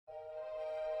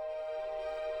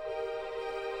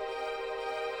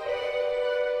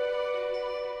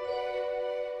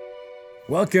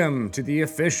Welcome to the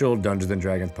official Dungeons &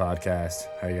 Dragons podcast.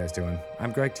 How you guys doing?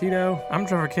 I'm Greg Tito. I'm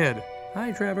Trevor Kidd.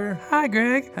 Hi, Trevor. Hi,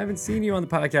 Greg. Haven't seen you on the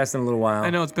podcast in a little while. I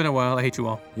know it's been a while. I hate you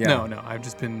all. Yeah. No. I've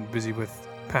just been busy with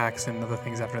PAX and other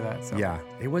things after that. So. Yeah,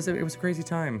 it was a crazy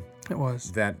time. It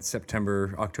was. That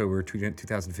September, October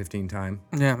 2015 time.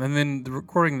 Yeah, and then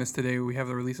recording this today, we have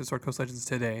the release of Sword Coast Legends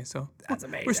today. So That's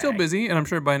amazing. we're still busy, and I'm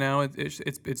sure by now it's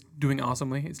doing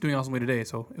awesomely. It's doing awesomely today,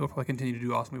 so it will probably continue to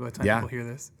do awesomely by the time people hear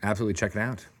this. Absolutely, check it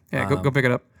out. Yeah, go pick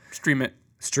it up. Stream it.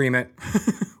 Stream it.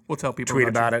 We'll tell people. Tweet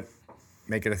about it.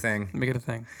 Make it a thing. Make it a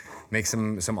thing. Make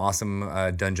some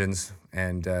awesome dungeons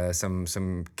and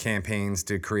some campaigns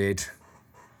to create.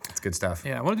 It's good stuff.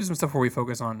 Yeah, I want to do some stuff where we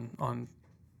focus on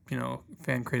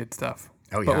fan created stuff.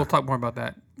 Oh, yeah. But we'll talk more about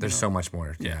that. There's so much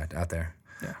more out there.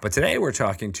 Yeah. But today we're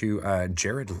talking to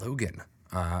Jared Logan,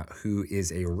 who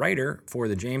is a writer for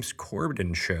the James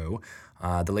Corden show,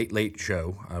 The Late Late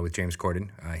Show with James Corden.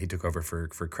 He took over for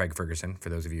Craig Ferguson, for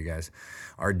those of you guys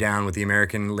are down with the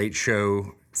American Late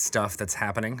Show stuff that's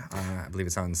happening. I believe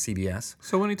it's on CBS.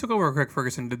 So when he took over Craig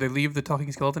Ferguson, did they leave the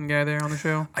talking skeleton guy there on the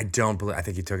show? I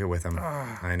think he took it with him.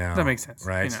 I know. That makes sense.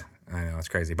 Right? You know. I know, it's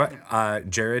crazy. But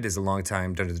Jared is a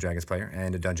longtime Dungeons & Dragons player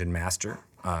and a dungeon master.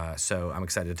 So I'm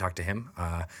excited to talk to him.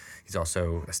 He's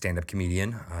also a stand-up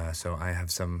comedian. So I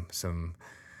have some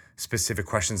specific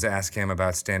questions to ask him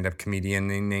about stand-up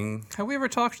comedianing. Have we ever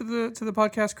talked to the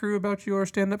podcast crew about your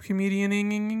stand-up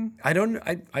comedianing?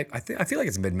 I feel like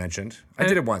it's been mentioned. I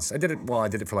did it once. I did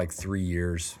it for like 3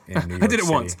 years in New York I did it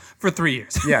City. once for 3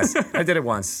 years. Yes, I did it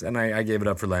once, and I gave it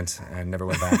up for Lent and never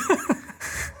went back.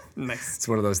 Nice. It's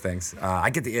one of those things. I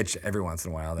get the itch every once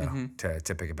in a while, though,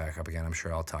 to pick it back up again. I'm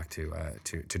sure I'll talk to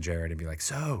Jared and be like,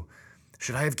 so,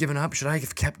 should I have given up? Should I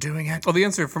have kept doing it? Well, the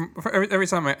answer for every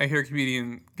time I hear a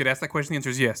comedian get asked that question, the answer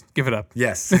is yes. Give it up.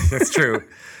 Yes, that's true.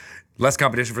 Less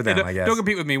competition for them, I guess. Don't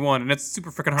compete with me, one, and it's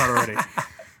super freaking hard already.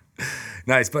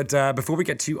 Nice. But before we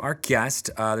get to our guest,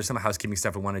 there's some housekeeping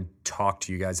stuff I want to talk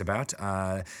to you guys about.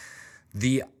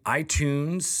 The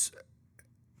iTunes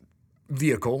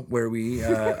vehicle where we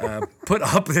put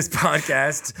up this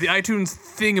podcast. The iTunes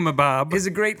thingamabob Is a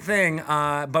great thing,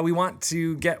 but we want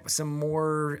to get some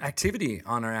more activity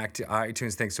on our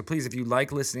iTunes thing. So please, if you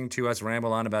like listening to us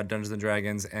ramble on about Dungeons &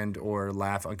 Dragons and or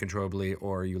laugh uncontrollably,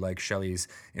 or you like Shelley's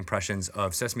impressions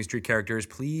of Sesame Street characters,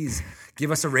 please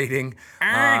give us a rating.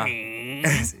 Ernie.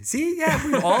 See? Yeah,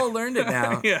 we've all learned it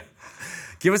now. Yeah.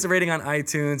 Give us a rating on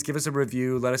iTunes. Give us a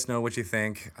review. Let us know what you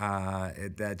think.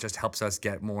 That just helps us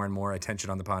get more and more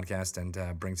attention on the podcast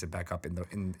and brings it back up in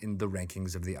the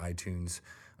rankings of the iTunes,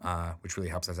 which really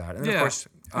helps us out. And then, of course,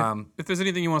 if there's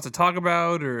anything you want us to talk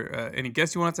about or any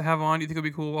guests you want us to have on, you think would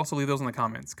be cool, also leave those in the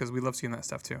comments because we love seeing that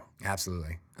stuff too.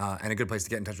 Absolutely. And a good place to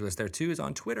get in touch with us there too is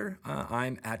on Twitter.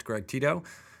 I'm at Greg Tito.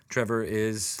 Trevor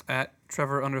is at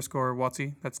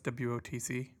Trevor_Watsy. That's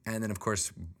WOTC. And then, of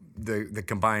course, the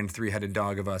combined three-headed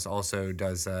dog of us also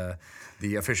does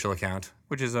the official account,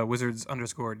 which is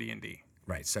Wizards_D&D.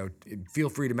 Right. So feel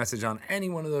free to message on any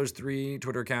one of those 3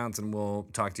 Twitter accounts, and we'll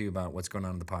talk to you about what's going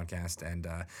on in the podcast. And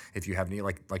if you have any,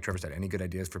 like Trevor said, any good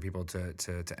ideas for people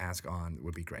to ask on,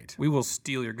 would be great. We will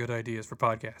steal your good ideas for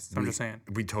podcasts. I'm just saying.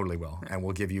 We totally will, and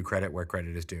we'll give you credit where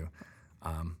credit is due.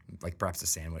 Like perhaps a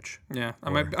sandwich. Yeah, I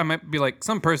might be like,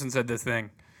 some person said this thing.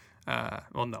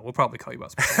 Well, no, we'll probably call you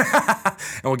out.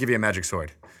 And we'll give you a magic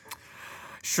sword.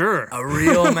 Sure. A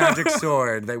real magic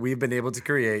sword that we've been able to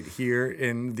create here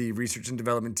in the research and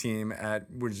development team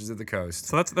at Wizards of the Coast.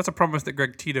 So that's a promise that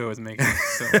Greg Tito is making.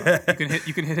 So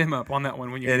you can hit him up on that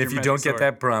one when you. And if you don't get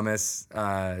that promise,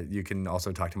 you can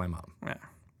also talk to my mom. Yeah.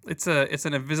 It's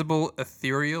an invisible,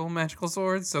 ethereal magical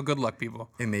sword. So good luck, people.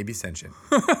 It may be sentient.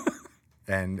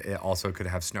 And it also could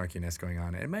have snarkiness going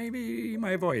on. It may be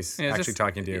my voice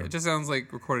talking to you. It just sounds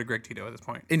like recorded Greg Tito at this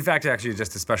point. In fact, actually,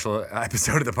 just a special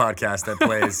episode of the podcast that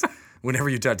plays whenever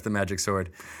you touch the magic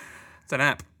sword. It's an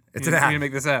app. It's an app. You need to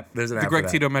make this app. There's an app. The Greg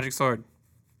Tito magic sword.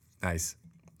 Nice.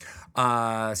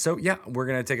 So, yeah, we're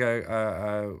going to take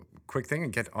a quick thing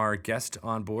and get our guest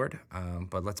on board.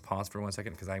 But let's pause for 1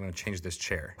 second because I'm going to change this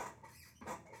chair.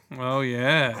 Oh,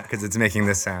 yeah. Because it's making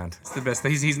this sound. It's the best.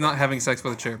 He's not having sex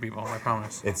with a chair, people. I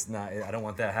promise. It's not. I don't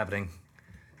want that happening.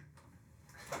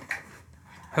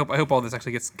 I hope all this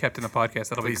actually gets kept in the podcast.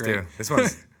 That'll Please be great. do. This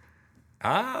one's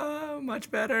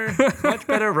much better. Much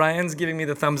better. Ryan's giving me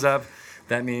the thumbs up.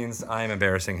 That means I'm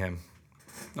embarrassing him.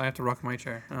 I have to rock my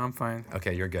chair. No, I'm fine.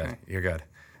 Okay, you're good. Okay. You're good.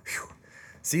 Whew.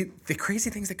 See, the crazy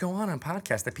things that go on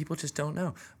podcasts that people just don't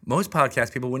know. Most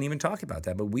podcast people wouldn't even talk about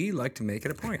that, but we like to make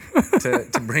it a point to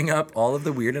bring up all of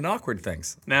the weird and awkward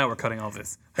things. Now we're cutting all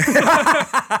this.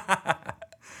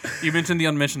 You mentioned the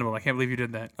unmentionable. I can't believe you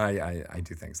did that. I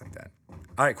do things like that.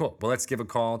 All right, cool. Well, let's give a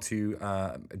call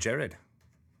to Jared.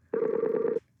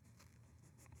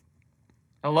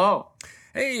 Hello.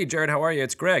 Hey, Jared, how are you?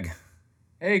 It's Greg.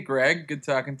 Hey, Greg. Good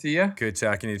talking to you. Good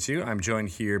talking to you, too. I'm joined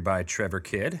here by Trevor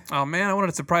Kidd. Oh man, I wanted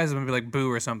to surprise him and be like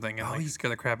boo or something and like scare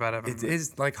the crap out of him. It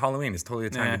is like Halloween. It's totally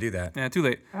the time to do that. Yeah, too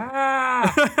late.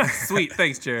 Ah, Sweet,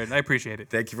 thanks, Jared. I appreciate it.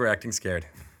 Thank you for acting scared.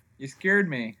 you scared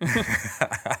me.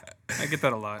 I get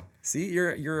that a lot. See,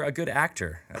 you're a good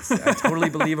actor. That's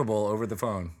totally believable over the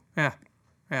phone. Yeah.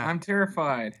 I'm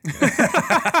terrified.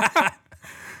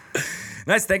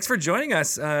 Nice. Thanks for joining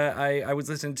us. I was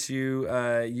listening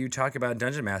to you talk about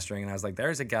dungeon mastering, and I was like,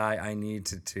 there's a guy I need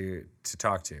to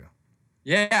talk to.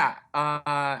 Yeah.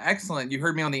 Excellent. You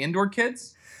heard me on the Indoor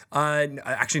Kids?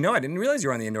 Actually, no, I didn't realize you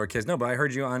were on the Indoor Kids. No, but I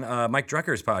heard you on Mike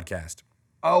Drucker's podcast.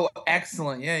 Oh,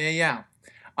 excellent. Yeah.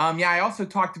 Yeah, I also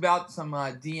talked about some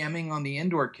DMing on the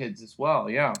Indoor Kids as well.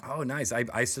 Yeah. Oh, nice.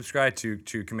 I subscribe to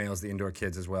Kumail's The Indoor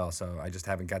Kids as well, so I just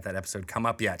haven't got that episode come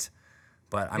up yet.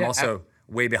 But I'm also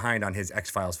way behind on his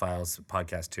X-Files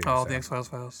podcast, too. Oh, so. the X-Files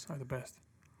files are the best.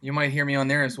 You might hear me on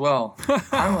there as well.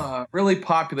 I'm a really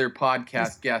popular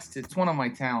podcast guest. It's one of my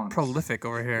talents. Prolific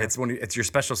over here. It's your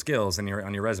special skills on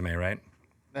your resume, right?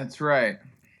 That's right.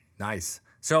 Nice.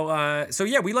 So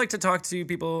yeah, we like to talk to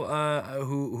people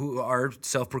who are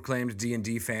self-proclaimed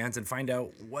D&D fans and find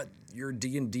out what your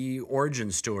D&D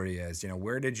origin story is. You know,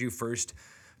 where did you first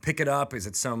pick it up? Is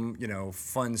it some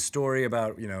fun story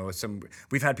about some?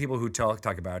 We've had people who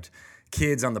talk about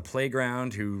kids on the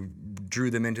playground who drew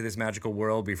them into this magical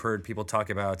world. We've heard people talk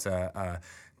about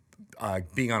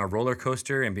being on a roller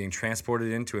coaster and being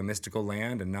transported into a mystical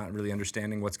land and not really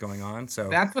understanding what's going on. So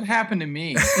That's what happened to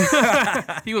me.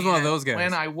 He was one of those guys.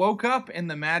 When I woke up in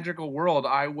the magical world,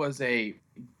 I was a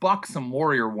buxom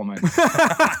warrior woman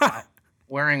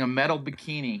wearing a metal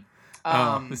bikini.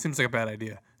 This seems like a bad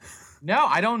idea. No,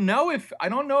 I don't know if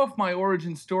my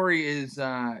origin story is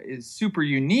super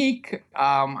unique.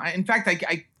 In fact,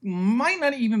 I might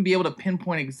not even be able to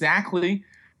pinpoint exactly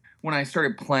when I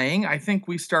started playing. I think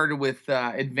we started with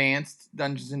Advanced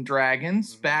Dungeons and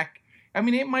Dragons back. I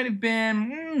mean, it might have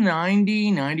been 90,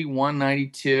 91,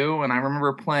 92, and I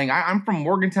remember playing. I'm from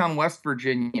Morgantown, West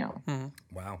Virginia. Mm-hmm.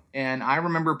 wow. And I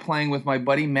remember playing with my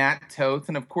buddy Matt Toth,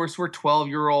 and of course we're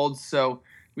 12-year-olds, so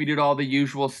we did all the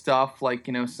usual stuff, like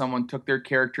someone took their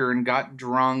character and got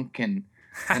drunk, and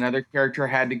another character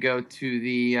had to go to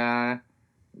the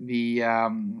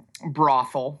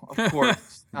brothel, of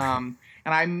course.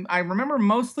 And I remember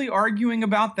mostly arguing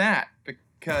about that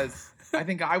because I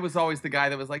think I was always the guy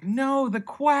that was like, no, the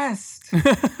quest. You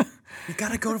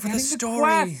gotta go for the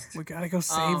story. We gotta go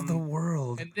save the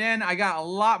world. And then I got a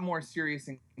lot more serious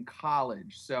in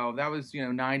college. So that was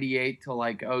 98 to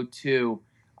like 02.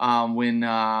 When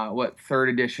third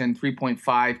edition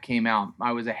 3.5 came out.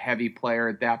 I was a heavy player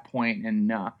at that point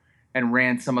and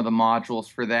ran some of the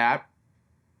modules for that.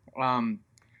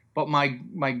 But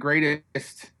my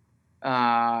greatest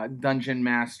dungeon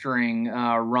mastering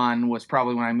run was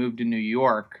probably when I moved to New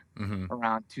York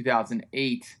around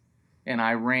 2008, and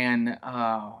I ran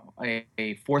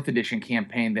a fourth edition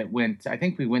campaign that I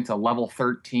think we went to level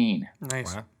 13.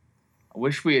 Nice. Wow. I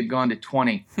wish we had gone to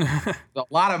 20. There's a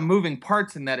lot of moving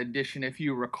parts in that edition, if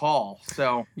you recall.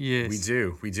 So Yes. We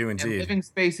do indeed. and living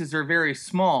spaces are very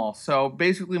small. So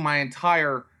basically, my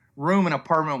entire room and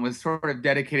apartment was sort of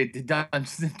dedicated to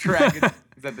Dungeons and Dragons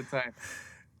at the time.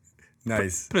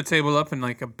 Nice. Put a table up and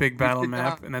like a big battle Sit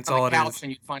map, down and that's on all the it couch is.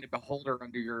 and you'd find a beholder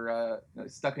under your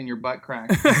stuck in your butt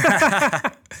crack.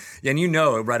 Yeah,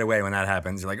 and right away when that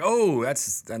happens, you're like, oh,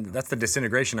 that's the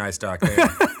disintegration eye stock there.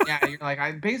 Yeah, you're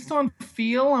like, based on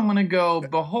feel, I'm gonna go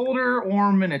beholder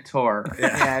or minotaur.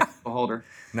 Yeah, it's beholder.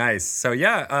 Nice. So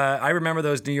yeah, I remember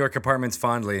those New York apartments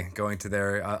fondly, going to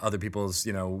their other people's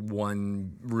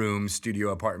one room studio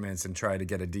apartments and try to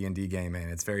get a D&D game in.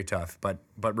 It's very tough, but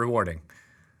rewarding.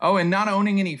 Oh, and not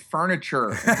owning any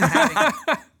furniture.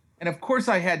 And of course,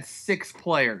 I had 6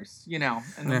 players,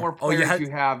 and the more players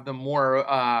you have, the more,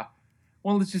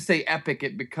 let's just say epic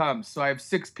it becomes. So I have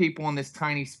 6 people in this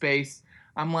tiny space.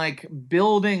 I'm like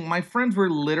building, my friends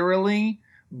were literally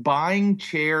buying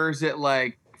chairs at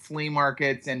like flea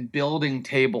markets and building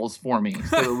tables for me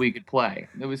so that we could play.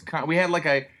 It was we had like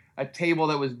a table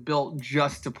that was built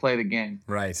just to play the game.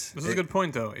 Right. This is a good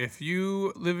point, though. If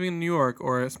you live in New York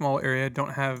or a small area,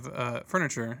 don't have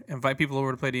furniture, invite people over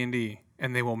to play D&D,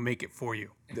 and they will make it for you.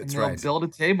 That's They'll right. build a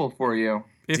table for you.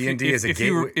 D&D is a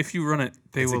gateway. If you run it,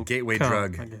 they It's will a gateway come,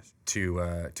 drug I guess.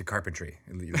 to carpentry.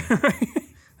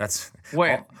 That's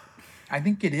Well, I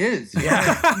think it is.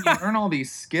 Yeah. You learn all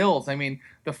these skills. I mean,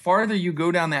 the farther you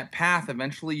go down that path,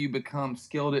 eventually you become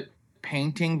skilled at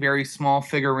painting very small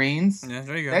figurines. Yeah,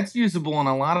 there you go. That's usable in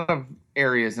a lot of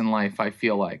areas in life, I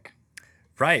feel like.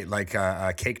 Right, like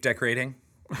cake decorating.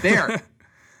 There.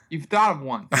 You've thought of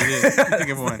one. I did. I think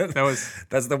of one. That was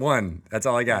That's the one. That's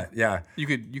all I got. Yeah. you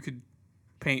could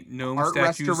paint gnome Art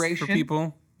statues restoration? for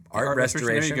people. Art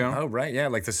restoration. There you go. Oh, right. Yeah,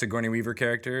 like the Sigourney Weaver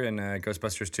character in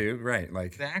Ghostbusters 2. Right.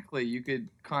 Like Exactly. You could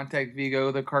contact Vigo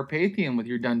the Carpathian with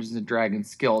your Dungeons and Dragons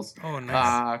skills. Oh,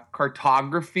 nice.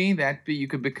 Cartography. You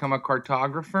could become a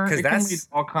cartographer. 'Cause It can lead that's- to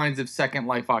all kinds of second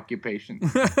life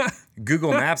occupations.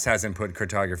 Google Maps hasn't put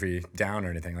cartography down or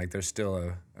anything. Like there's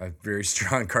still a very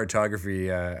strong cartography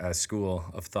school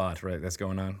of thought, right? That's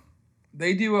going on.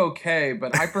 They do okay,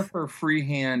 but I prefer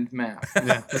freehand maps.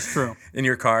 Yeah, that's true. In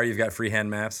your car, you've got freehand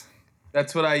maps.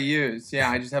 That's what I use.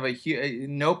 Yeah, I just have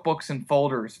notebooks and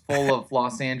folders full of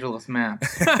Los Angeles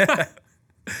maps.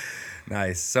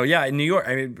 Nice. So yeah, in New York,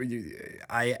 I mean,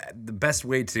 the best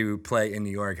way to play in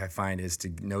New York, I find, is to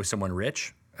know someone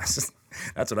rich.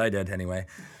 That's what I did anyway.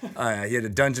 He had a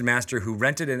dungeon master who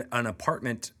rented an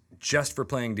apartment just for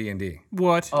playing D&D.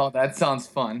 What? Oh, that sounds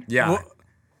fun. Yeah. Well,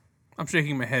 I'm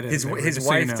shaking my head at His him. his just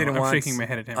so you wife know. didn't I'm want shaking my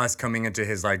head at him. us coming into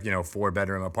his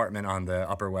 4-bedroom apartment on the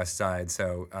Upper West Side.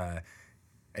 So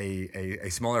a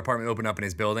smaller apartment opened up in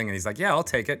his building, and he's like, "Yeah, I'll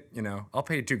take it. I'll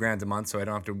pay $2,000 a month, so I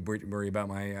don't have to worry about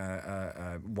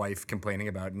my wife complaining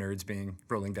about nerds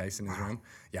rolling dice in his room."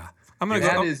 Yeah, I'm gonna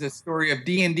That go. is a story of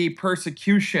D&D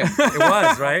persecution. it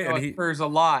was right, So and it he occurs a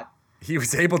lot.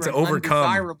 was able to We're overcome.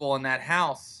 undesirable in that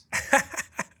house.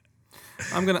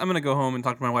 I'm gonna go home and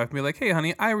talk to my wife and be like, "Hey,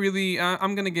 honey, I really,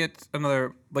 I'm gonna get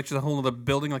another, like, just a whole other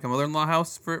building, like a mother-in-law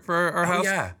house for our house.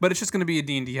 yeah. But it's just gonna be a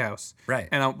D&D house. Right.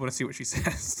 And I want to see what she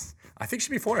says. I think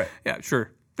she'd be for it. Yeah,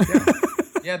 sure.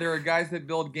 Yeah, there are guys that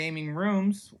build gaming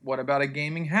rooms. What about a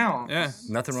gaming house? Yeah.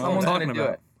 Nothing wrong Someone's with that. gonna do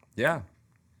about. it. Yeah.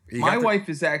 You My got the- wife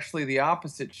is actually the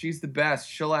opposite. She's the best.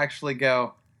 She'll actually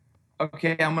go,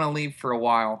 "Okay, I'm gonna leave for a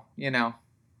while."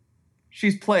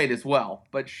 She's played as well,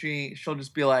 but she'll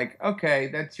just be like, "Okay,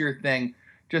 that's your thing.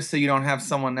 Just so you don't have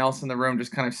someone else in the room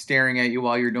just kind of staring at you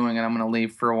while you're doing it, I'm gonna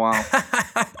leave for a while."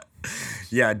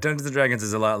 Yeah, Dungeons and Dragons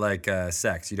is a lot like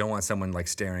sex. You don't want someone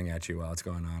staring at you while it's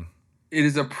going on. It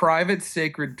is a private,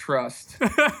 sacred trust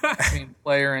between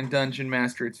player and dungeon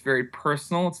master. It's very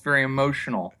personal. It's very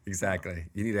emotional. Exactly.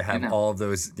 You need to have all of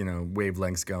those,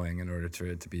 wavelengths going in order for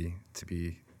it to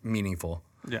be meaningful.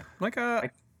 Yeah. Like,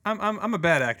 I'm a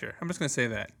bad actor. I'm just gonna say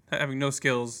that. Having no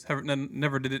skills,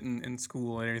 never did it in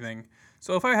school and everything.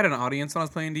 So if I had an audience when I was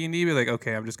playing D&D, I'd be like,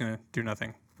 okay, I'm just gonna do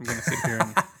nothing. I'm gonna sit here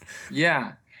and.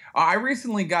 Yeah. I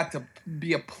recently got to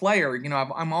be a player.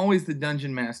 I'm always the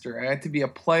dungeon master. I had to be a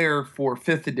player for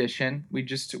 5th edition. We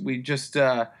just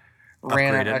ran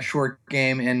Upgraded. a short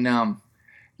game, and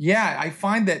yeah, I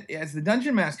find that as the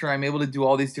dungeon master, I'm able to do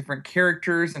all these different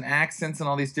characters and accents and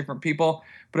all these different people.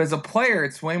 But as a player,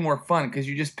 it's way more fun because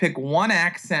you just pick one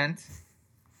accent.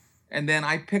 And then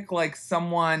I pick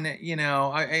someone,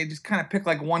 I just kind of pick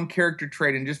one character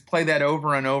trait and just play that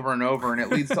over and over and over. And it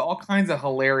leads to all kinds of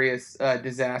hilarious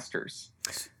disasters.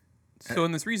 So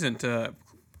in this recent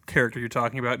character you're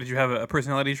talking about, did you have a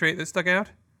personality trait that stuck out?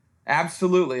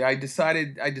 Absolutely. I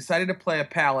decided to play a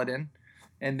paladin.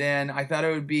 And then I thought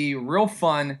it would be real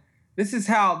fun. This is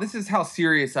how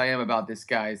serious I am about this,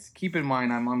 guys. Keep in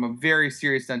mind, I'm a very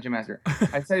serious dungeon master.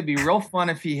 I decided it'd be real fun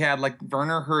if he had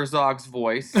Werner Herzog's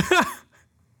voice.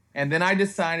 And then I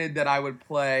decided that I would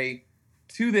play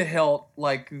to the hilt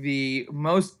the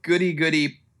most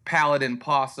goody paladin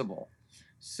possible.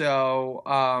 So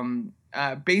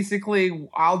basically,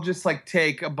 I'll just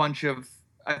take a bunch of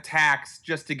attacks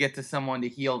just to get to someone to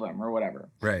heal them or whatever.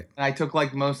 Right. And I took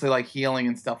mostly healing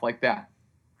and stuff like that.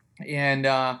 And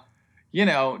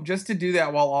just to do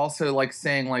that while also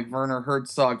saying Werner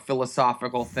Herzog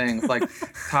philosophical things like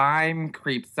time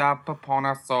creeps up upon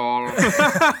us all.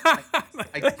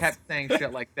 I kept saying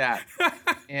shit like that.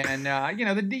 And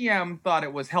the DM thought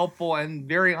it was helpful and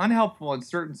very unhelpful in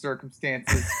certain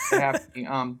circumstances to have me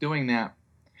doing that.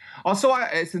 Also,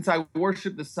 since I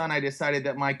worship the sun, I decided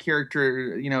that my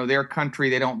character, their country,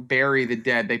 they don't bury the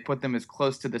dead. They put them as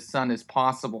close to the sun as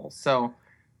possible. So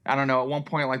I don't know. At one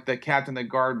point, the captain of the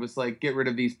guard was get rid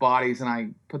of these bodies, and I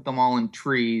put them all in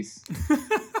trees.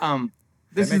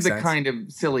 This is makes the sense. kind of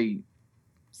silly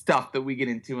stuff that we get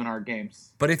into in our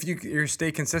games. But if you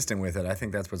stay consistent with it, I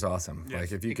think that's what's awesome.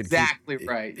 Yes. If you could Exactly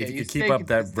right. If Yeah, you could stay keep up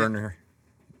that consistent. Werner.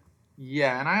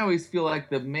 Yeah, and I always feel like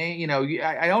the main,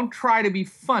 I don't try to be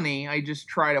funny. I just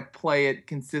try to play it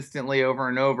consistently over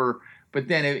and over But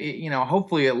then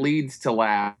hopefully it leads to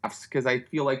laughs, because I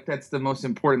feel like that's the most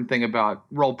important thing about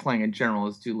role playing in general,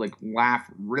 is to like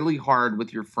laugh really hard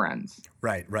with your friends.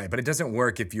 Right. But it doesn't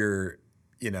work if you're,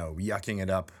 yucking it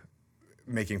up,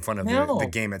 making fun of the No.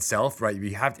 game itself, right?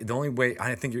 You have the only way.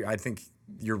 I think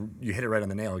you hit it right on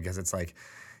the nail, because it's like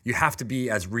you have to be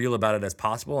as real about it as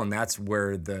possible, and that's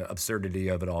where the absurdity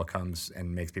of it all comes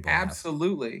and makes people laugh.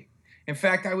 Absolutely. In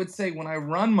fact, I would say when I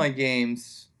run my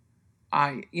games,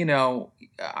 I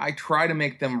try to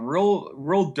make them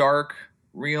real dark,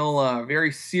 real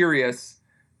very serious,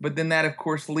 but then that of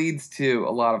course leads to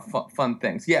a lot of fun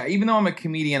things. Yeah, even though I'm a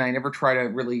comedian, I never try to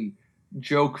really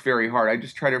joke very hard. I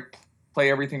just try to play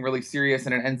everything really serious,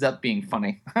 and it ends up being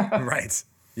funny. Right.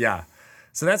 Yeah.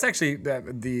 So that's actually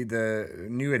the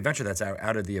new adventure that's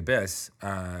out of the Abyss.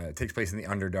 Takes place in the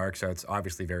Underdark, so it's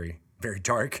obviously very, very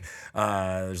dark.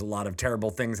 There's a lot of terrible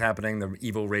things happening. The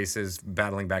evil races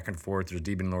battling back and forth. There's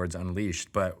demon lords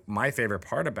unleashed. But my favorite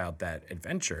part about that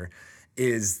adventure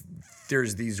is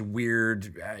there's these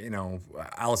weird,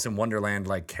 Alice in Wonderland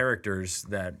like characters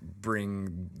that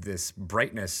bring this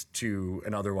brightness to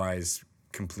an otherwise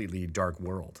completely dark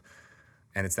world,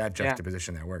 and it's that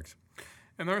juxtaposition that works.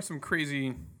 And there are some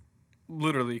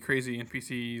literally crazy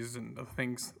NPCs and other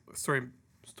things, story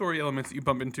elements that you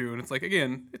bump into, and it's like,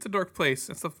 again, it's a dark place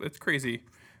and stuff. It's crazy,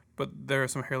 but there are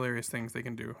some hilarious things they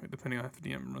can do depending on if the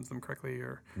DM runs them correctly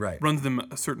or runs them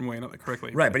a certain way, not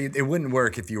correctly. Right, but it wouldn't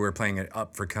work if you were playing it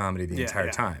up for comedy the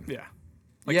entire time.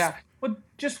 Yeah. But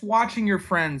just watching your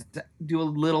friends do a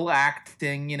little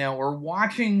acting, or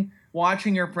watching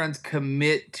your friends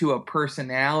commit to a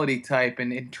personality type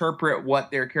and interpret what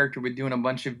their character would do in a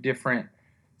bunch of different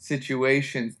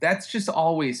situations. That's just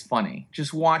always funny.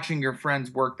 Just watching your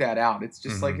friends work that out. It's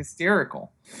just like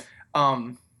hysterical.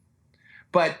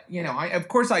 But of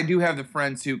course I do have the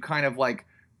friends who kind of like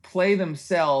play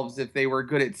themselves if they were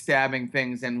good at stabbing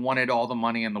things and wanted all the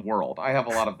money in the world. I have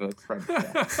a lot of those friends.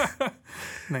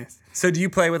 Nice. So do you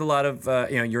play with a lot of,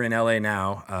 you're in LA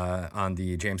now on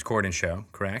the James Corden show,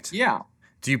 correct? Yeah.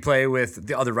 Do you play with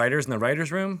the other writers in the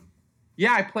writer's room?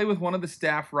 Yeah, I play with one of the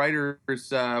staff writers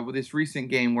with this recent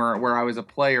game where I was a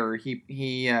player.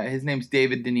 His name's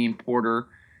David Deneen Porter.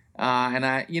 And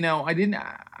I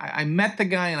met the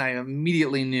guy and I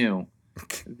immediately knew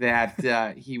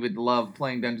that he would love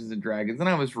playing Dungeons and Dragons, and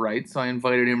I was right. So I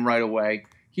invited him right away.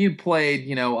 He had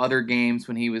played, other games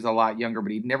when he was a lot younger,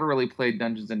 but he'd never really played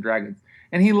Dungeons and Dragons,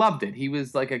 and he loved it. He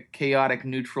was like a chaotic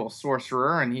neutral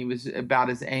sorcerer, and he was about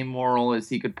as amoral as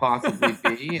he could possibly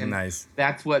be. And Nice.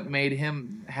 That's what made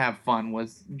him have fun,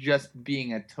 was just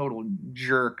being a total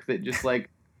jerk that just like,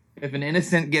 if an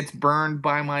innocent gets burned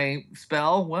by my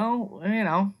spell, well,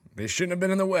 They shouldn't have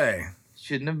been in the way.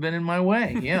 shouldn't have been in my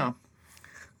way. Yeah.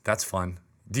 That's fun.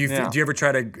 Do you ever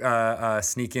try to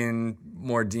sneak in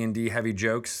more D&D heavy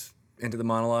jokes into the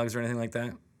monologues or anything like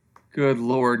that? Good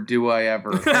Lord, do I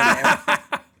ever.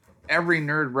 Every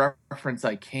nerd reference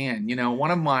I can.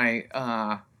 One of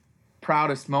my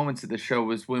proudest moments of the show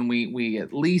was when we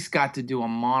at least got to do a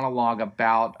monologue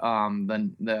about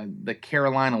the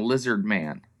Carolina Lizard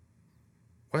Man.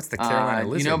 What's the Carolina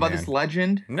Lizard Man? You know about this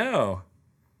legend? No.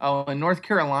 Oh, in North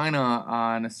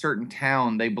Carolina, in a certain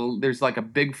town, there's like a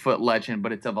Bigfoot legend,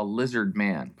 but it's of a lizard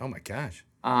man. Oh my gosh.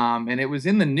 And it was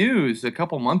in the news a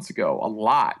couple months ago, a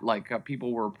lot. Like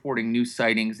people were reporting new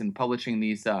sightings and publishing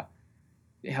these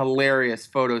hilarious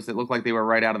photos that looked like they were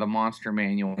right out of the Monster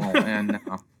Manual. And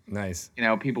Nice.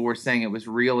 people were saying it was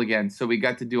real again. So we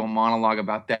got to do a monologue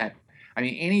about that. I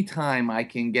mean, anytime I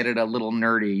can get it a little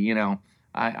nerdy,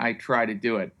 I try to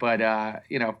do it. But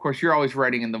of course, you're always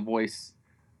writing in the voice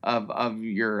of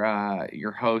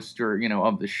your host or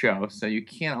of the show, so you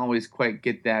can't always quite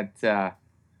get that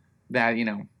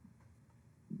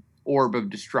orb of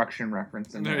destruction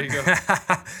reference in there. There you go.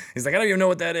 He's like, I don't even know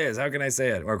what that is. How can I say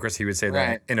it? Or of course he would say that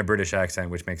Right. in a British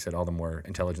accent, which makes it all the more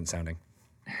intelligent sounding.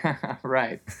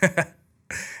 Right.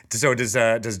 So does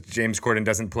James Corden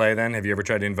doesn't play then? Have you ever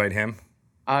tried to invite him?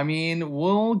 I mean,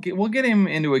 we'll get him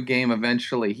into a game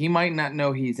eventually. He might not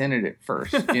know he's in it at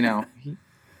first.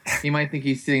 He might think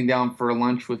he's sitting down for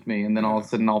lunch with me, and then all of a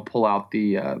sudden I'll pull out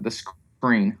the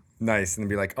screen. Nice, and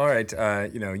be like, all right,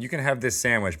 you can have this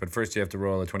sandwich, but first you have to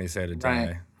roll a 20-sided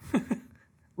die. Right.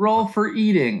 Roll for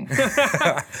eating.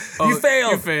 You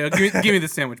failed. You failed. Give me the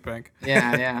sandwich back.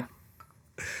 Yeah.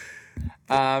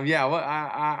 Well,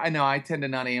 I know I tend to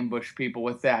not ambush people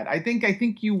with that. I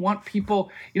think you want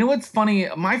people. What's funny?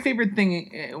 My favorite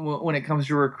thing when it comes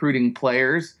to recruiting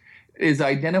players is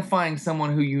identifying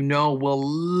someone who will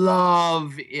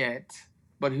love it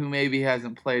but who maybe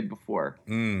hasn't played before.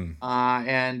 Mm.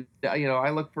 And I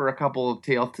look for a couple of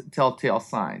telltale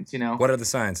signs. What are the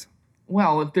signs?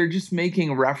 Well, if they're just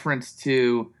making reference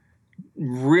to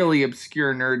really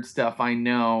obscure nerd stuff, I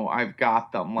know I've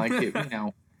got them. Like,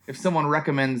 if someone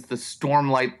recommends the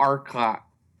Stormlight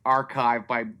Archive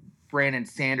by Brandon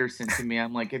Sanderson to me,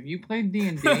 I'm like, have you played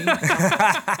D&D?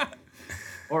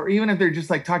 Or even if they're just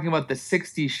like talking about the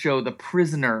 60s show, The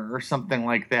Prisoner or something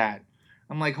like that.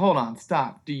 I'm like, hold on,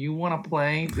 stop. Do you want to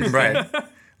play this Right.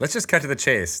 Let's just cut to the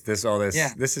chase. This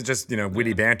is just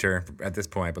witty banter at this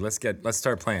point. But let's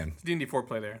start playing. D&D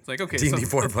foreplay there. It's like, okay, D&D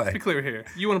so foreplay. let's be clear here.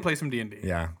 You want to play some D&D.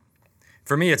 Yeah.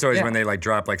 For me, it's always Yeah. when they like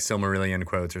drop like Silmarillion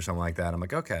quotes or something like that. I'm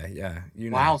like, okay, yeah,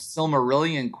 Wow,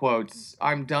 Silmarillion quotes.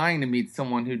 I'm dying to meet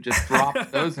someone who just drops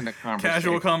those in a conversation.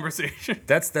 Casual conversation.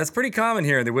 That's pretty common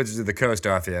here in the Wizards of the Coast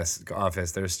office.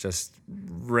 There's just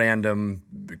random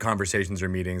conversations or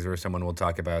meetings where someone will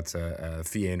talk about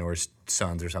Fëanor's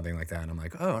sons or something like that. And I'm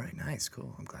like, oh, all right, nice,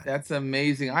 cool, I'm glad. That's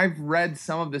amazing. I've read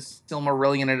some of the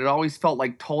Silmarillion, and it always felt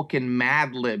like Tolkien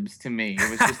Mad Libs to me. It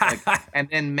was just like, and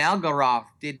then Malgaroth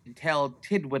did tell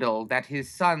Tidwittle that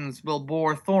his sons will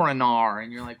bore Thorinar,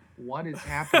 and you're like, what is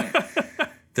happening?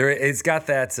 It's got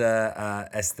that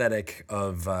aesthetic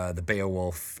of the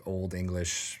Beowulf, Old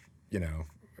English,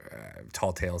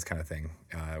 tall tales kind of thing.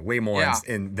 Way more Yeah.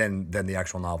 than the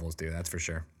actual novels do. That's for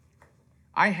sure.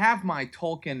 I have my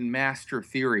Tolkien master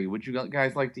theory. Would you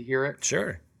guys like to hear it?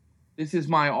 Sure. This is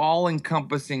my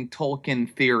all-encompassing Tolkien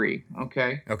theory,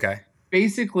 okay? Okay.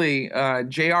 Basically,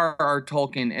 J.R.R.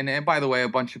 Tolkien, and by the way, a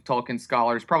bunch of Tolkien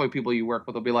scholars, probably people you work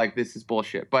with, will be like, this is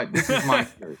bullshit. But this is my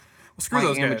theory. Well, screw My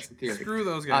those amateur guys. theory. Screw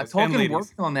those guys. and Tolkien ladies.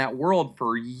 worked on that world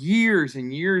for years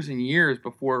and years and years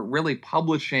before really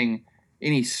publishing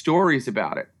any stories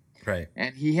about it. Right.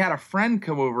 And he had a friend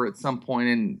come over at some point,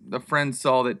 and the friend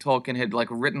saw that Tolkien had like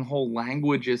written whole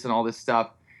languages and all this stuff.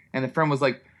 And the friend was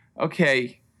like,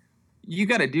 okay, you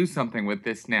got to do something with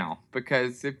this now,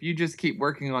 because if you just keep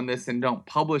working on this and don't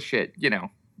publish it,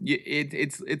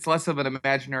 it's less of an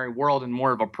imaginary world and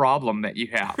more of a problem that you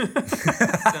have.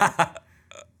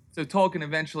 So Tolkien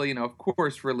eventually, of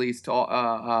course, released the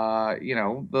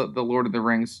Lord of the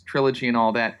Rings trilogy and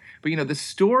all that. But the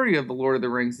story of the Lord of the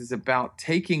Rings is about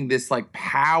taking this like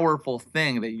powerful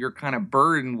thing that you're kind of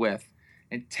burdened with,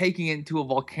 and taking it into a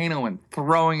volcano and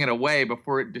throwing it away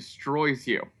before it destroys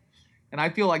you. And I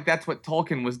feel like that's what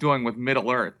Tolkien was doing with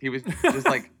Middle Earth. He was just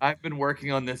like, I've been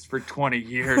working on this for 20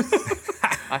 years.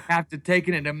 I have to take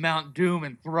it into Mount Doom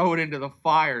and throw it into the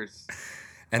fires.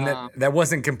 And that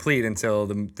wasn't complete until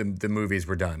the movies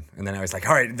were done. And then I was like,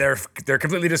 all right, they're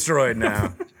completely destroyed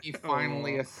now. He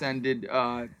finally ascended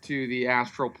to the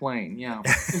astral plane. Yeah.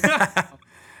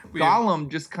 Gollum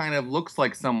just kind of looks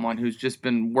like someone who's just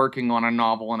been working on a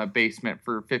novel in a basement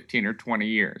for 15 or 20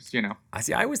 years,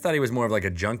 I always thought he was more of like a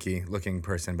junkie looking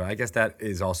person, but I guess that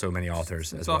is also many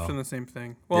authors It's as well. often the same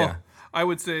thing. Well, Yeah. I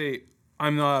would say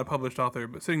I'm not a published author,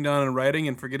 but sitting down and writing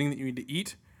and forgetting that you need to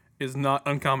eat is not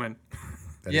uncommon.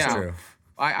 That is true.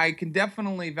 I can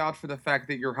definitely vouch for the fact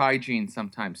that your hygiene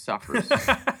sometimes suffers.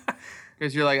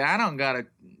 Because you're like, I don't got to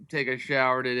take a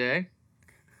shower today.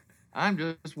 I'm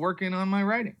just working on my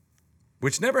writing.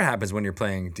 Which never happens when you're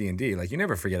playing D&D. Like, you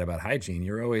never forget about hygiene.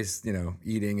 You're always,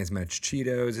 eating as much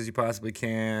Cheetos as you possibly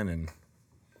can. And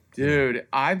Dude,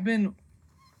 I've been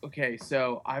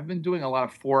doing a lot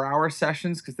of 4-hour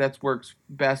sessions because that works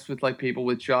best with like people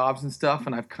with jobs and stuff.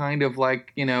 And I've kind of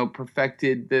like,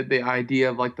 perfected the idea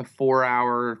of like the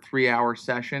 4-hour, 3-hour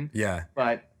session. yeah.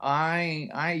 But I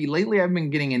lately I've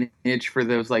been getting an itch for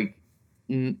those like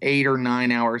 8 or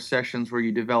 9 hour sessions where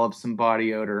you develop some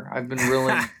body odor. I've been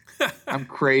really, I'm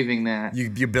craving that.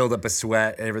 You build up a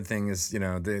sweat. Everything is,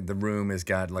 the room has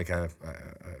got like an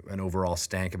overall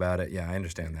stank about it. Yeah, I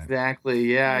understand that.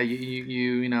 Exactly. Yeah.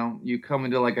 You come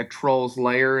into like a troll's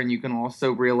lair, and you can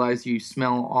also realize you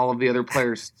smell all of the other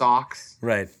players' socks.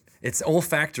 Right. It's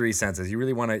olfactory senses. You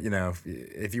really want to,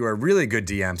 if you are a really good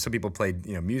DM, some people play,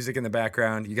 music in the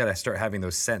background. You got to start having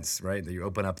those scents, right? That you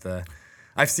open up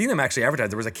I've seen them actually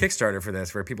advertised. There was a Kickstarter for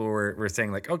this where people were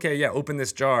saying like, okay, yeah, open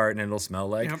this jar and it'll smell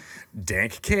like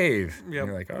dank cave. Yep. And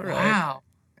you're like, all right. Wow.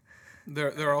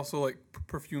 There are also like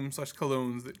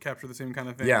perfume/colognes that capture the same kind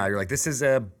of thing. Yeah, you're like, this is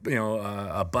a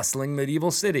bustling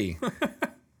medieval city.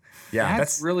 Yeah,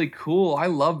 That's really cool. I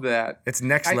love that. it's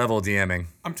next level DMing.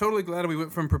 I'm totally glad we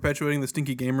went from perpetuating the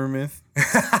stinky gamer myth,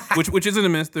 which isn't a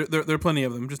myth. There are plenty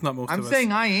of them, just not most I'm of us.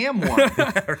 saying I am one.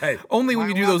 Right. Only when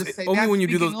you do those. Only when you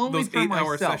do those Only for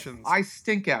 8-hour myself. sessions. I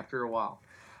stink after a while.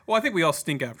 Well, I think we all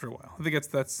stink after a while. I think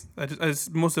that's as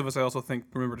most of us. I also think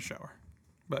remember to shower,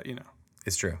 but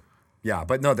It's true. Yeah,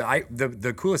 but no,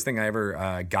 the coolest thing I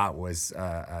ever got was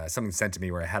something sent to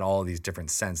me where I had all these different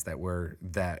scents that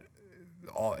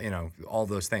all all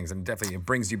those things, and definitely it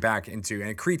brings you back into, and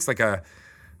it creates like a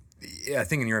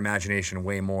thing in your imagination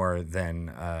way more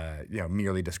than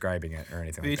merely describing it or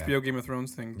anything The like HBO Game of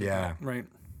Thrones thing. did Yeah. that, right.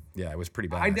 that. Yeah, it was pretty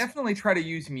bad. I definitely try to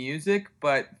use music,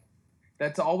 but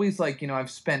that's always like,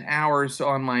 I've spent hours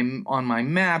on my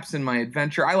maps and my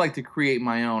adventure. I like to create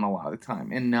my own a lot of the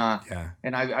time, and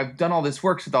and I've done all this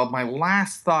work, so my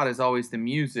last thought is always the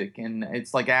music, and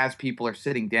it's like as people are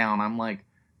sitting down, I'm like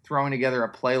throwing together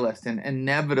a playlist, and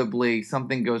inevitably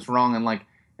something goes wrong, and like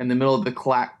in the middle of the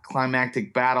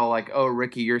climactic battle, like, "Oh,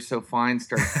 Ricky, you're so fine,"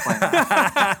 starts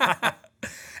playing.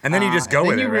 And then you just go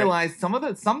with it. Then you right? realize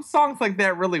some songs like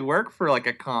that really work for like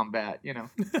a combat,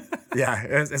 Yeah,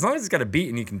 as long as it's got a beat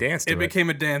and you can dance to It became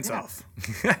a dance-off.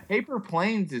 Paper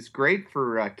Planes is great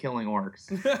for killing orcs.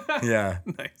 Yeah.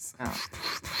 Nice. Oh.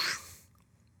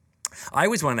 I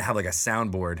always wanted to have like a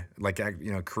soundboard, like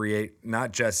create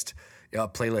not just a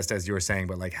playlist as you were saying,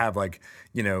 but like have like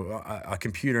a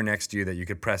computer next to you that you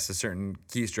could press a certain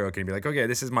keystroke and be like, okay,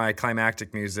 this is my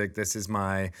climactic music, this is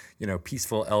my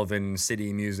peaceful elven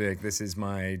city music, this is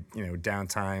my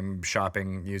downtime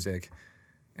shopping music,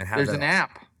 and have There's that. an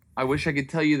app. I wish I could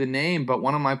tell you the name, but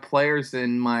one of my players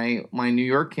in my New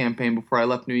York campaign before I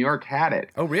left New York had it.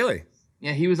 Oh, really?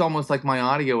 Yeah, he was almost like my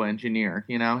audio engineer.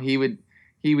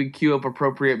 He would cue up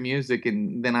appropriate music,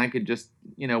 and then I could just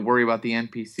worry about the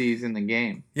NPCs in the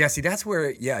game. Yeah, see, that's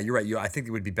where, you're right. I think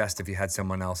it would be best if you had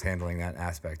someone else handling that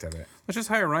aspect of it. Let's just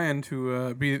hire Ryan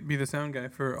to be the sound guy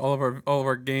for all of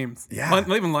our games. Yeah. Not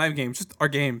even live games, just our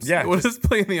games. Yeah, We'll just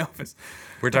play in the office.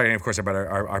 We're talking, of course, about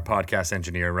our podcast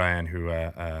engineer, Ryan, who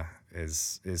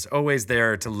is always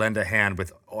there to lend a hand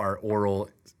with our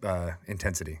oral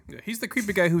intensity. Yeah, he's the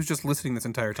creepy guy who's just listening this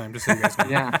entire time, just so you guys know.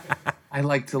 Yeah, I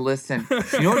like to listen.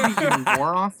 You know what would be even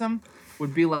more awesome?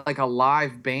 Would be like a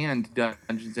live band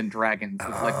Dungeons and Dragons.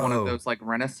 It's like one of those like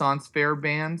Renaissance fair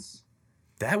bands.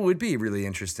 That would be really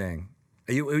interesting.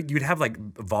 You'd have like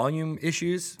volume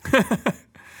issues. But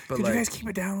Could you guys keep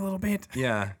it down a little bit?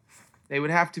 Yeah. They would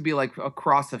have to be like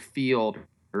across a field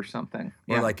or something.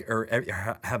 Or Yeah. or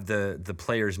have the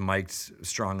players mic'd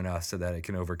strong enough so that it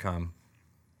can overcome.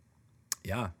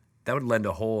 Yeah, that would lend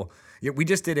a whole. Yeah, we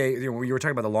just did you were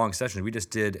talking about the long sessions. We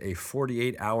just did a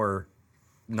 48-hour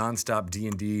nonstop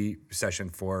D&D session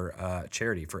for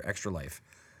charity for Extra Life.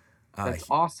 That's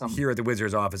awesome. Here at the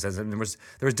Wizards offices, and there was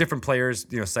different players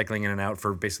cycling in and out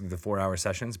for basically the 4-hour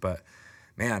sessions. But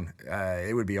man,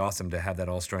 it would be awesome to have that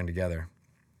all strung together.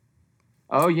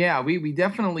 Oh yeah, we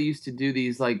definitely used to do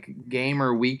these like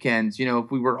gamer weekends.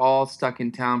 If we were all stuck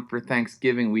in town for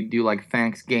Thanksgiving, we'd do like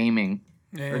Thanksgaming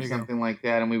or something like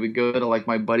that, and we would go to like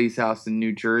my buddy's house in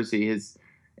New Jersey.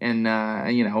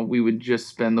 We would just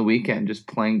spend the weekend just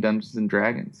playing Dungeons and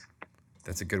Dragons.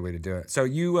 That's a good way to do it. So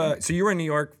you were in New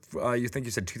York. You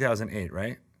said 2008,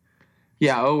 right?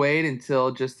 Yeah, 08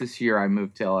 until just this year I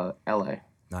moved to LA.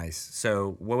 Nice.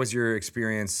 So, what was your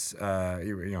experience?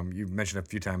 You mentioned a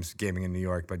few times gaming in New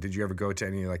York, but did you ever go to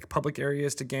any like public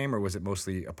areas to game, or was it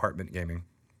mostly apartment gaming?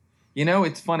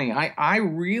 It's funny. I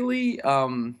really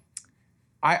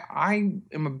I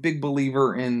am a big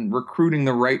believer in recruiting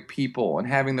the right people and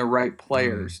having the right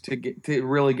players to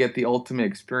really get the ultimate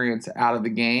experience out of the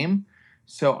game.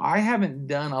 So I haven't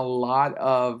done a lot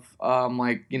of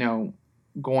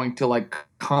going to like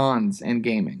cons and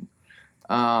gaming.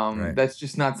 Right. That's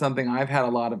just not something I've had a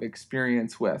lot of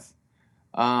experience with.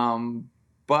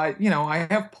 But I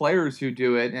have players who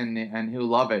do it and who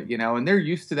love it, and they're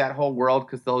used to that whole world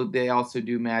because they also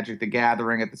do Magic the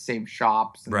Gathering at the same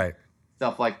shops and Right.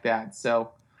 stuff like that.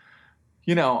 So,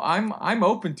 I'm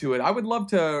open to it. I would love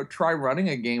to try running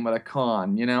a game at a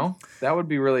con. That would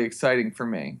be really exciting for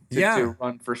me to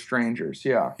run for strangers.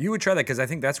 Yeah. You would try that because I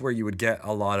think that's where you would get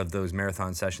a lot of those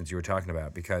marathon sessions you were talking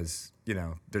about because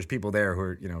there's people there who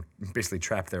are basically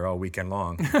trapped there all weekend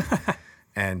long.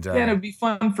 And it'd be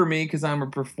fun for me because I'm a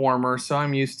performer, so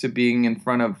I'm used to being in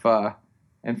front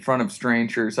of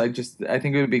strangers. I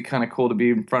think it would be kind of cool to be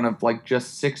in front of like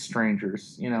just 6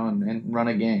 strangers, and run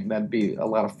a game. That'd be a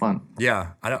lot of fun.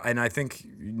 Yeah, I think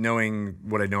knowing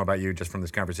what I know about you just from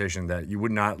this conversation, that you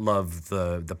would not love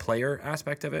the player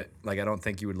aspect of it. Like I don't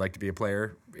think you would like to be a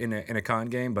player in a con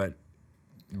game, but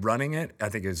running it, I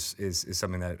think is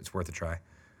something that it's worth a try.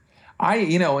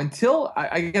 Until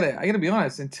I gotta be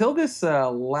honest, until this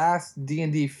last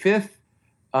D&D 5th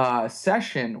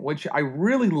session, which I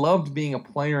really loved being a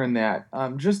player in that.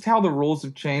 Just how the rules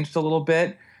have changed a little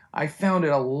bit. I found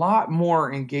it a lot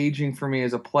more engaging for me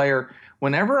as a player.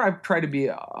 Whenever I've tried to be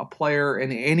a player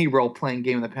in any role playing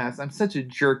game in the past, I'm such a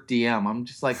jerk DM. I'm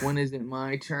just like, when is it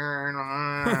my turn?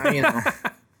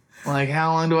 Like,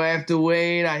 how long do I have to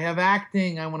wait? I have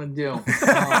acting I want to do.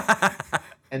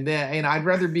 And then, I'd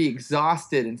rather be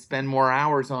exhausted and spend more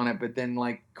hours on it, but then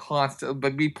like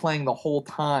but be playing the whole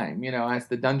time, as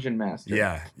the dungeon master.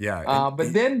 Yeah, yeah.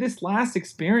 But then this last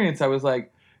experience, I was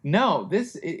like, no,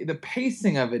 the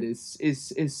pacing of it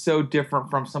is so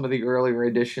different from some of the earlier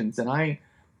editions, and I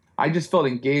just felt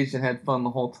engaged and had fun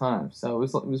the whole time. So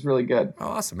it was really good. Oh,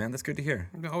 awesome, man. That's good to hear.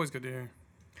 Always good to hear.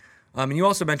 And you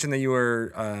also mentioned that you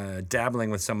were dabbling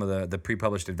with some of the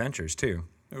pre-published adventures too.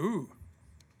 Ooh.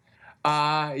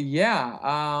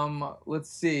 Yeah. Let's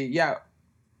see. Yeah.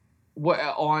 What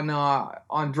on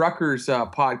Drucker's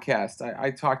podcast,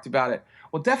 I talked about it.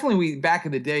 Well, definitely back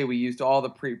in the day we used all the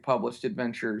pre-published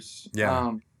adventures.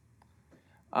 Yeah.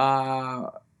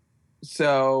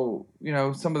 So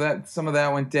some of that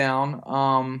went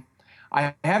down.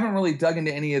 I haven't really dug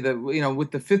into any of the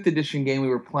with the 5th edition game we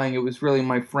were playing. It was really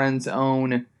my friend's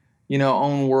own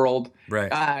world.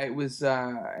 Right. It was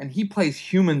and he plays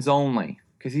humans only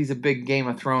because he's a big Game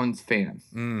of Thrones fan.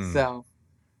 So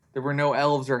there were no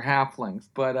elves or halflings,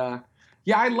 but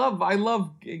yeah, I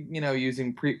love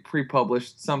using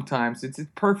pre-published sometimes. It's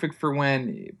perfect for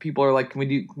when people are like, can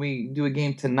we do a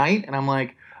game tonight? And I'm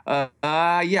like,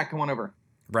 yeah, come on over.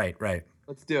 Right.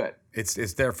 Let's do it.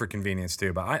 It's there for convenience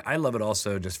too, but I love it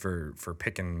also just for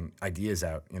picking ideas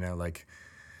out. Like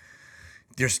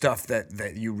there's stuff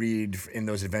that you read in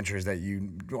those adventures that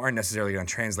you aren't necessarily going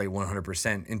to translate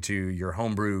 100% into your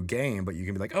homebrew game, but you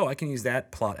can be like, oh, I can use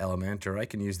that plot element, or I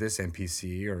can use this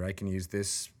NPC, or I can use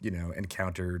this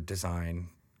encounter design,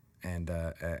 and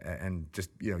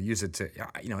just use it to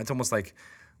it's almost like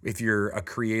if you're a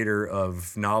creator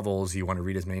of novels, you want to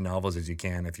read as many novels as you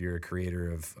can. If you're a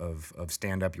creator of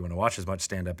stand-up, you want to watch as much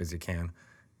stand-up as you can.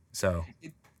 So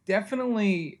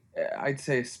definitely, I'd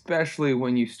say, especially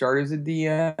when you start as a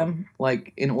DM,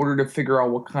 like in order to figure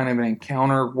out what kind of an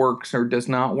encounter works or does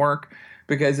not work.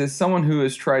 Because as someone who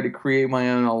has tried to create my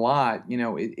own a lot,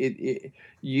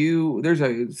 there's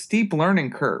a steep learning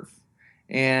curve,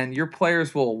 and your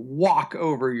players will walk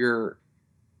over your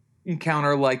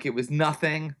encounter like it was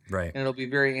nothing, right, and it'll be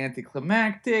very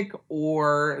anticlimactic,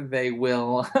 or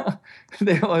they'll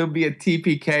be a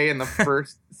TPK in the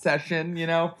first session,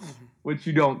 which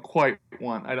you don't quite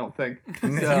want, I don't think.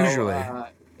 Usually.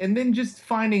 And then just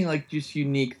finding like just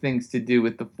unique things to do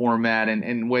with the format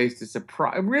and ways to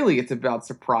surprise. Really, it's about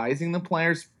surprising the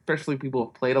players, especially people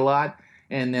who've played a lot.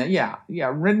 And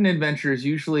written adventures,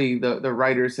 usually the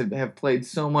writers have played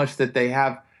so much that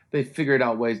they figured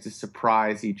out ways to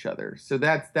surprise each other. So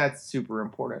that's super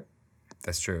important.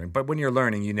 That's true. But when you're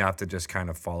learning, you have to just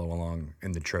kind of follow along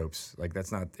in the tropes. Like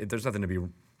there's nothing to be,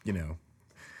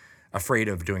 afraid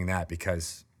of doing that,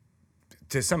 because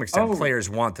to some extent players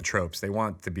want the tropes. They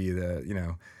want to be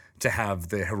to have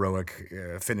the heroic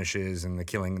finishes and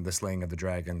the slaying of the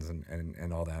dragons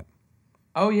and all that.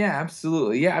 Oh yeah,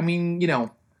 absolutely. Yeah. I mean,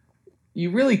 you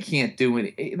really can't do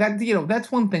it.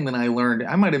 That's one thing that I learned.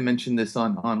 I might have mentioned this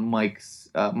on Mike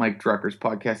Drucker's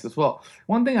podcast as well.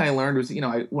 One thing I learned was,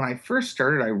 when I first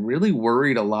started, I really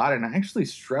worried a lot, and I actually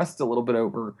stressed a little bit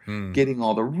over getting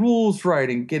all the rules right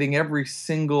and getting every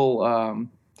single,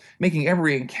 making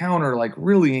every encounter like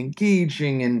really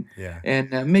engaging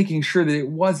and making sure that it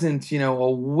wasn't, a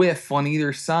whiff on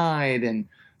either side, and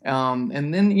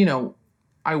then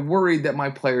I worried that my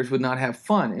players would not have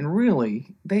fun. And really,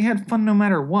 they had fun no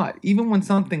matter what. Even when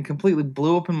something completely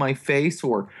blew up in my face,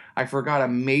 or I forgot a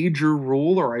major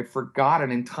rule, or I forgot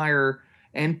an entire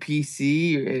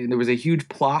NPC, and there was a huge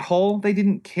plot hole, they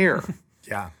didn't care.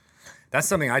 Yeah. That's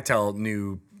something I tell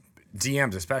new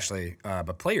DMs especially,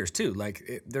 but players too.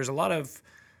 Like there's a lot of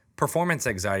performance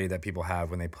anxiety that people have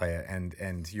when they play it.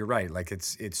 And you're right. Like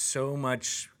it's so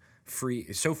much...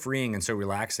 it's so freeing and so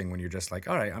relaxing when you're just like,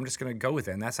 all right, I'm just going to go with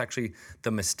it. And that's actually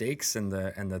the mistakes and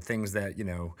the things that,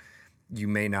 you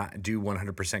may not do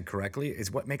 100% correctly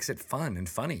is what makes it fun and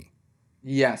funny.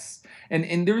 Yes.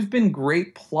 And there's been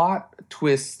great plot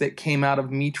twists that came out of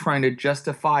me trying to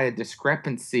justify a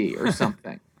discrepancy or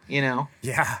something,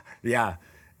 Yeah.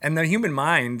 And the human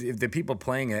mind, if the people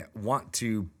playing it want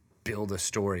to build a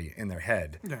story in their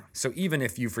head. Yeah. So even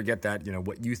if you forget that,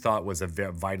 what you thought was a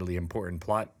vitally important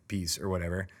plot piece or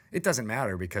whatever, it doesn't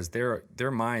matter, because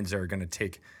their minds are going to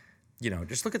take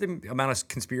just look at the amount of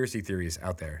conspiracy theories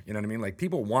out there. You know what I mean? Like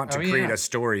people want to Oh, create yeah. a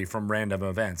story from random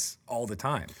events all the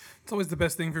time. It's always the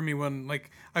best thing for me when,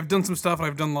 like, I've done some stuff and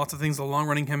I've done lots of things, a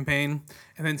long-running campaign,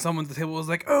 and then someone at the table was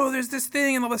like, "Oh, there's this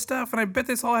thing and all this stuff, and I bet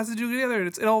this all has to do together.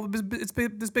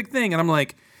 This big thing," and I'm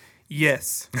like,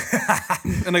 "Yes,"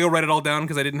 and I go write it all down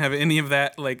because I didn't have any of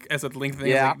that like as a link thing. I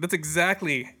was Yeah. like, that's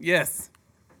exactly yes.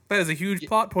 That is a huge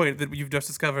plot point that you've just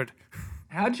discovered.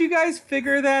 How'd you guys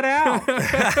figure that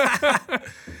out?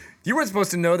 You weren't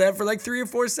supposed to know that for like 3 or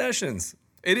 4 sessions.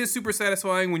 It is super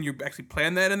satisfying when you actually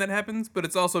plan that and that happens, but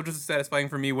it's also just as satisfying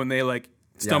for me when they like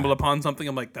stumble Yeah. upon something.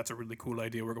 I'm like, that's a really cool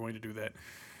idea. We're going to do that.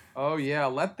 Oh yeah,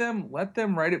 let them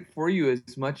write it for you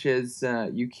as much as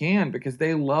you can because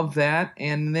they love that,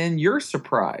 and then you're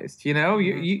surprised. You know,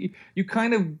 you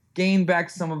kind of gain back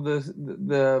some of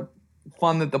the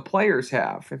fun that the players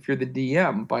have if you're the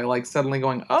DM by like suddenly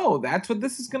going, oh, that's what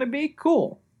this is going to be.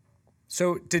 Cool.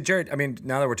 So did Jared? I mean,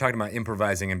 now that we're talking about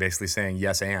improvising and basically saying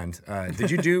yes and,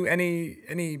 did you do any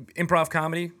improv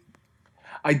comedy?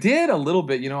 I did a little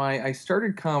bit. You know, I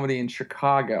started comedy in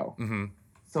Chicago,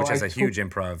 so Which has I a huge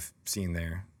improv scene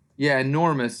there. Yeah,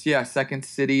 enormous. Yeah, Second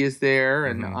City is there,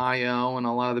 and Mhm. IO, and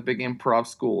a lot of the big improv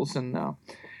schools. And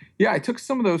yeah, I took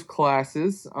some of those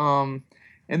classes.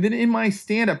 And then in my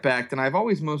stand-up act, and I've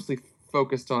always mostly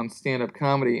focused on stand-up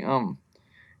comedy.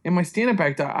 In my stand-up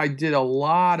act, I did a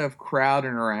lot of crowd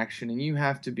interaction, and you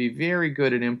have to be very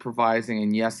good at improvising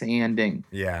and yes-anding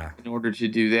Yeah. in order to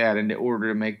do that, and in order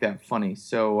to make that funny.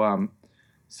 So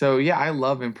yeah, I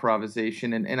love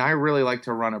improvisation, and I really like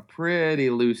to run a pretty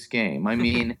loose game. I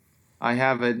mean, I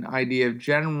have an idea of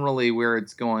generally where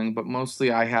it's going, but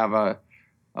mostly I have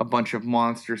a bunch of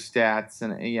monster stats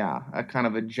and yeah, a kind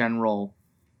of a general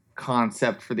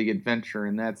concept for the adventure,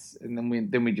 and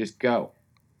then we just go.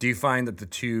 Do you find that the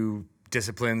two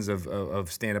disciplines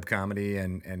of stand-up comedy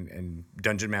and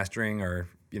dungeon mastering are,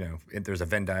 there's a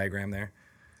Venn diagram there?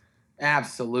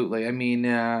 Absolutely. I mean,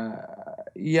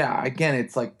 yeah. Again,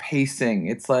 it's like pacing.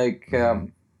 It's like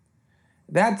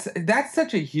that's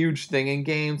such a huge thing in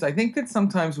games. I think that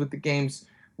sometimes with the games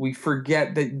we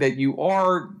forget that you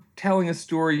are telling a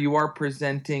story. You are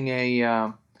presenting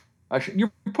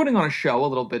you're putting on a show a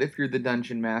little bit if you're the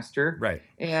dungeon master, Right.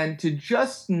 and to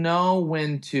just know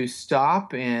when to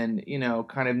stop and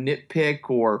kind of nitpick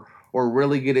or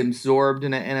really get absorbed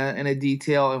in a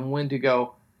detail, and when to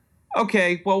go,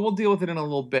 okay, well, we'll deal with it in a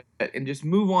little bit and just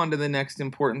move on to the next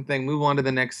important thing, move on to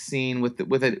the next scene with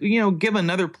it, give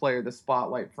another player the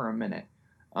spotlight for a minute.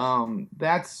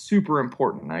 That's super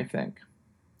important, I think.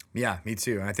 Yeah, me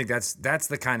too. And I think that's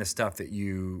the kind of stuff that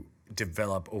you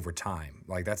develop over time.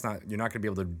 Like you're not going to be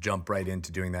able to jump right into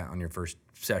doing that on your first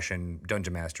session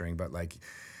dungeon mastering, but like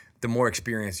the more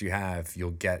experience you have,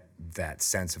 you'll get that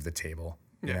sense of the table,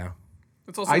 you know?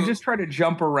 It's also I just try to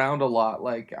jump around a lot.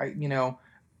 Like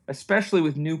especially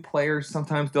with new players,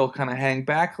 sometimes they'll kind of hang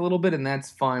back a little bit, and that's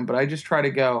fine. But I just try to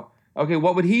go, okay,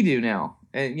 what would he do now?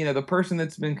 And the person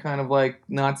that's been kind of like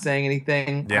not saying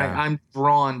anything, Yeah. I'm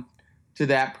drawn to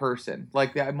that person.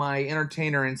 Like my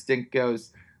entertainer instinct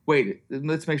goes, wait,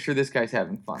 let's make sure this guy's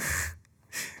having fun.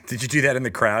 Did you do that in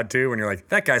the crowd too? When you're like,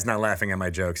 that guy's not laughing at my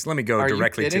jokes. Let me go Are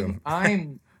directly you to kidding? him.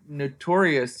 I'm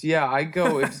notorious. Yeah, I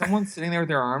go, if someone's sitting there with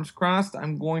their arms crossed,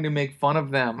 I'm going to make fun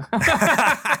of them.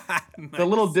 It's a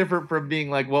little different from being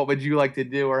like, what would you like to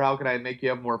do? Or how can I make you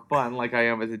have more fun like I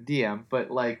am as a DM?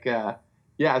 But like, yeah,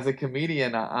 as a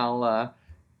comedian, I'm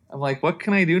like, what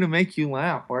can I do to make you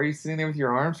laugh? Why are you sitting there with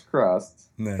your arms crossed?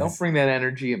 Nice. Don't bring that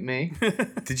energy at me.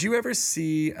 Did you ever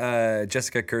see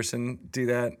Jessica Kirson do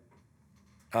that?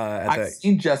 I've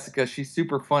seen Jessica. She's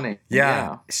super funny.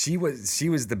 Yeah, she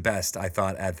was the best. I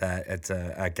thought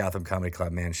at Gotham Comedy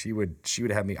Club. Man, she would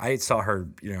have me. I saw her,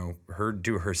 her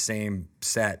do her same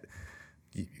set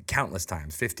countless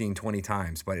times, 15, 20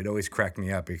 times, but it always cracked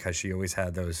me up because she always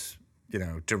had those,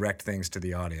 direct things to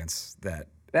the audience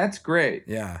That's great.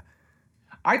 yeah.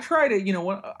 I try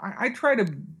to, I try to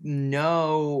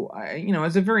know,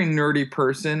 as a very nerdy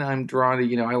person, I'm drawn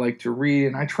to, I like to read,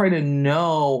 and I try to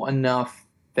know enough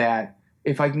that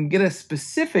if I can get a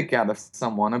specific out of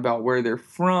someone about where they're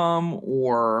from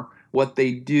or what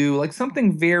they do, like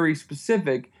something very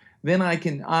specific, then I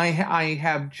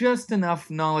have just enough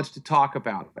knowledge to talk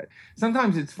about it.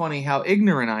 Sometimes it's funny how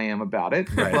ignorant I am about it,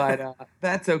 Right. but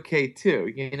that's okay too.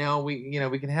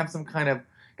 We can have some kind of,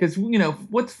 because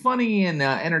what's funny and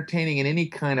entertaining in any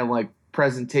kind of like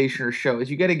presentation or show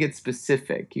is you got to get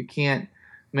specific. You can't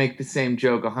make the same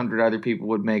joke 100 other people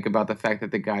would make about the fact that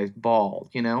the guy's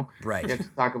bald. Right. You have to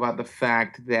talk about the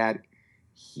fact that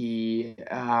he,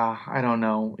 I don't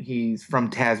know, he's from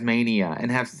Tasmania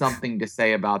and have something to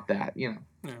say about that. Yeah.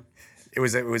 it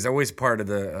was always part of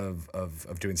the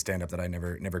of doing stand up that I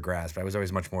never grasped. I was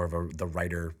always much more of the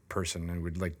writer person and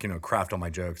would craft all my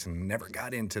jokes and never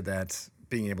got into that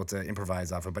being able to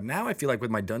improvise off of. But now I feel like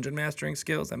with my dungeon mastering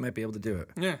skills, I might be able to do it.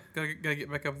 Yeah, gotta get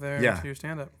back up there Yeah. to your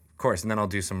stand up. Of course, and then I'll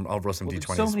roll some Well, d20s.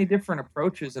 there's so many different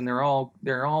approaches, and they're all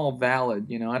valid.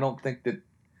 I don't think that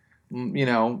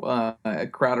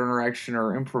crowd interaction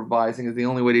or improvising is the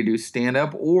only way to do stand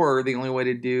up or the only way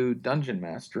to do dungeon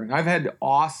mastering. I've had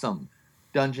awesome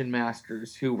dungeon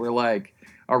masters who were like,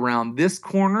 around this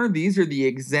corner, these are the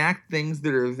exact things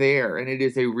that are there, and it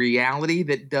is a reality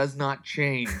that does not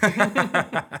change.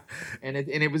 and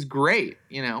it was great.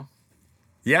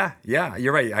 Yeah,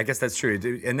 you're right. I guess that's true.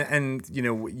 And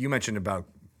you mentioned about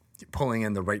pulling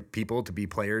in the right people to be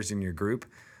players in your group,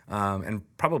 and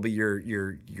probably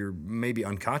you're maybe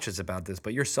unconscious about this,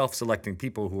 but you're self-selecting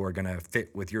people who are going to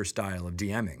fit with your style of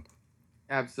DMing.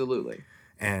 Absolutely.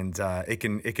 And it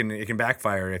can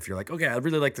backfire if you're like, okay, I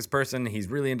really like this person. He's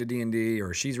really into D&D,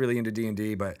 or she's really into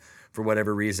D&D, but for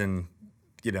whatever reason,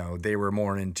 they were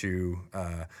more into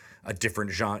a different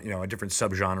genre, a different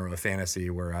subgenre of fantasy,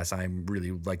 whereas I'm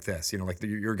really like this. Like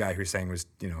your guy who's saying was,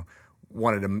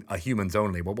 wanted a humans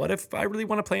only. Well, what if I really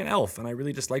want to play an elf and I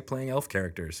really just like playing elf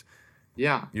characters?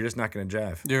 Yeah. You're just not going to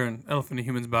jive. You're an elf in a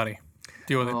human's body.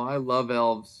 Deal with it. I love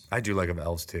elves. I do like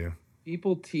elves too.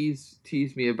 People tease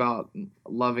me about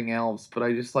loving elves, but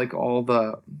I just like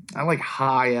I like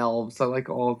high elves. I like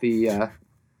all the I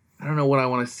don't know what I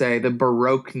want to say, the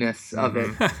baroqueness of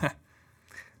it.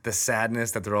 The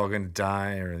sadness that they're all going to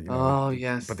die, or oh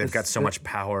yes, but they've got so much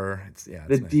power. It's the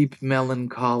nice. deep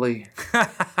melancholy.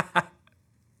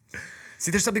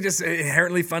 See, there's something just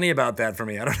inherently funny about that for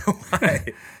me. I don't know why.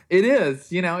 It is,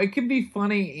 it can be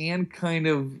funny and kind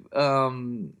of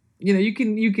you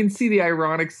can see the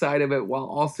ironic side of it while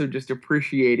also just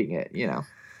appreciating it.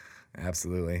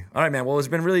 Absolutely. All right, man. Well, it's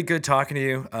been really good talking to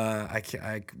you. I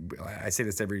say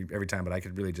this every time, but I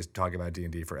could really just talk about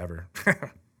D&D forever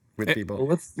with people.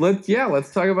 Well,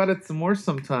 let's talk about it some more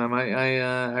sometime.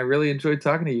 I really enjoyed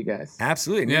talking to you guys.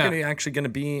 Absolutely. And you're actually going to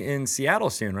be in Seattle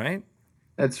soon, right?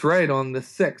 That's right, on the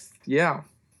 6th. Yeah,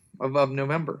 of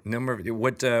November.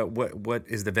 What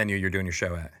is the venue you're doing your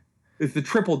show at? It's the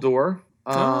Triple Door.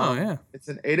 It's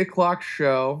an 8:00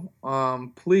 show.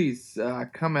 Please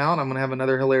come out. I'm gonna have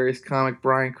another hilarious comic,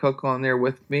 Brian Cook, on there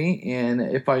with me. And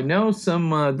if I know some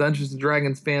Dungeons and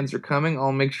Dragons fans are coming,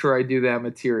 I'll make sure I do that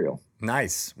material.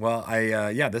 Nice. Well,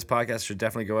 this podcast should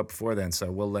definitely go up before then.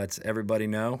 So we'll let everybody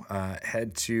know.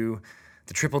 Head to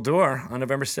the Triple Door on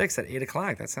November 6th at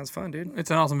 8:00. That sounds fun, dude.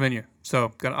 It's an awesome venue.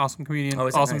 So got an awesome comedian,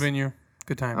 is it awesome nice? venue,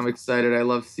 good times. I'm excited. I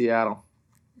love Seattle.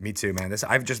 Me too, man.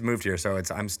 I've just moved here, so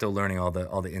I'm still learning all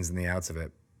the ins and the outs of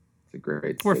it. It's a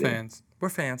great We're city. fans. We're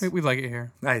fans. We like it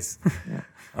here. Nice.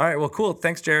 All right. Well, cool.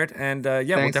 Thanks, Jared. And we'll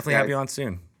Thanks, definitely have guys. you on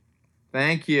soon.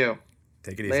 Thank you.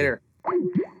 Take it easy. Later.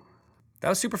 That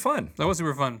was super fun. That was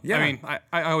super fun. Yeah. I mean,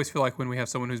 I always feel like when we have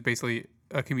someone who's basically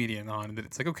a comedian on, that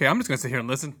it's like, okay, I'm just going to sit here and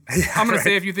listen. I'm going to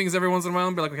say a few things every once in a while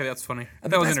and be like, okay, that's funny.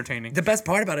 That was entertaining. The best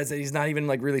part about it is that he's not even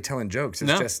like really telling jokes. It's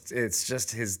No. it's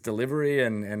just his delivery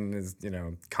and his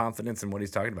confidence in what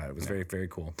he's talking about. It was very, very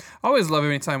cool. I always love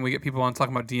any time we get people on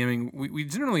talking about DMing. We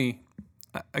generally,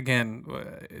 again,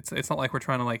 it's not like we're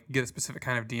trying to like get a specific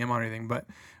kind of DM on or anything, but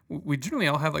we generally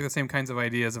all have like the same kinds of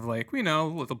ideas of like,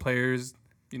 let the players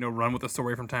run with the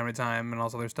story from time to time and all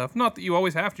this other stuff. Not that you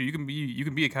always have to. You can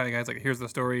be a kind of guy that's like, here's the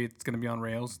story. It's going to be on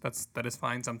rails. That is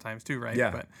fine sometimes too, right?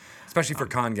 Yeah. But Especially for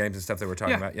con games and stuff that we're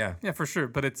talking about. Yeah. yeah, for sure.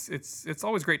 But it's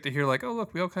always great to hear like, oh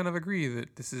look, we all kind of agree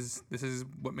that this is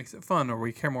what makes it fun, or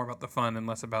we care more about the fun and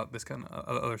less about this kind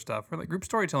of other stuff. Or like group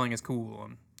storytelling is cool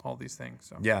and all these things.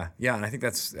 So Yeah, and I think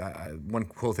that's one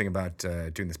cool thing about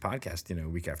doing this podcast,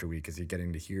 week after week, is you're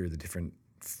getting to hear the different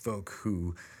folk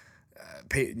who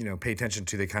pay attention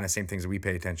to the kind of same things that we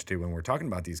pay attention to when we're talking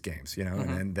about these games,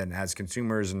 and then as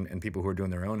consumers and people who are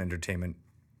doing their own entertainment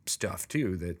stuff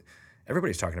too, that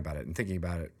everybody's talking about it and thinking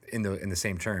about it in the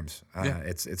same terms.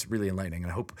 It's really enlightening,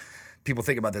 and I hope people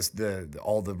think about this.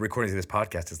 All the recordings of this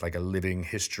podcast is like a living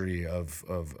history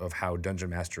of how dungeon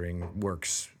mastering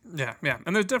works. Yeah.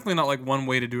 And there's definitely not like one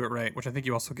way to do it right, which I think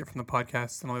you also get from the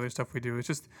podcast and all the other stuff we do. It's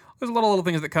just there's a lot of little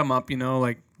things that come up,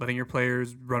 like letting your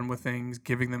players run with things,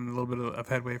 giving them a little bit of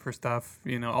headway for stuff,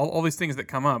 all these things that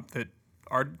come up that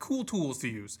are cool tools to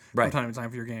use from time to time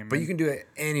for your game. But you can do it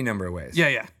any number of ways.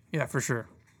 Yeah, for sure.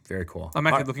 Very cool. I'm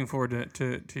actually looking forward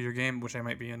to your game, which I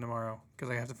might be in tomorrow, because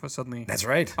I have to suddenly. That's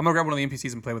right. I'm gonna grab one of the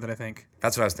NPCs and play with it. I think.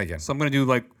 That's what I was thinking. So I'm gonna do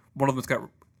like one of them's got.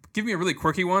 Give me a really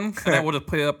quirky one, and then we'll just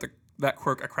play up the that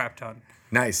quirk a crap ton.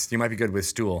 Nice. You might be good with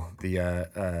Stool,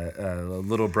 the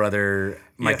little brother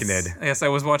Mike and Ed. Yes, I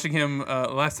was watching him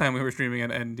last time we were streaming,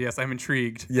 and yes, I'm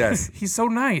intrigued. Yes. He's so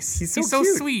nice. He's so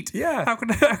cute. sweet. Yeah. How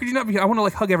could you not be? I want to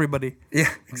like hug everybody. Yeah,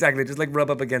 exactly. Just like rub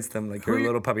up against them like you're a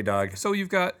little puppy dog. So you've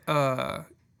got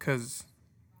who's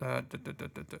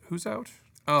out?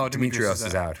 Oh, Demetrios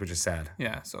is out, which is sad.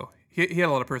 Yeah, so he had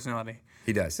a lot of personality.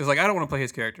 He does. So it's like I don't want to play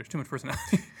his character. Too much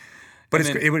personality. But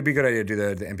it would be a good idea to do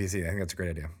the NPC. I think that's a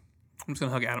great idea. I'm just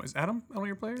gonna hug Adam. Is Adam one of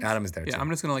your players? Adam is there too. Yeah, I'm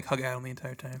just gonna like hug Adam the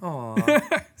entire time.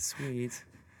 Aw, sweet.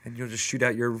 And you'll just shoot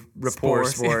out your rapport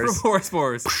spores. Rapport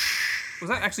spores. Was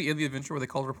that actually in the adventure where they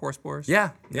called rapport spores? Yeah,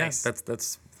 Nice.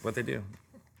 That's what they do.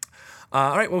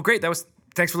 All right, well, great.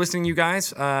 Thanks for listening, you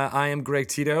guys. I am Greg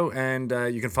Tito, and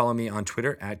you can follow me on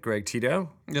Twitter at Greg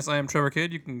Tito. Yes, I am Trevor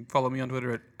Kidd. You can follow me on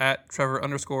Twitter at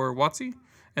Trevor_Watsy.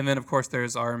 And then, of course,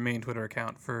 there's our main Twitter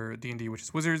account for D&D, which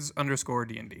is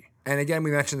Wizards_D&D. And again,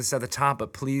 we mentioned this at the top,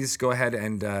 but please go ahead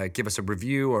and give us a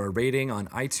review or a rating on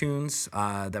iTunes.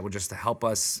 That will just help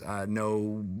us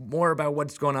know more about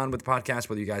what's going on with the podcast,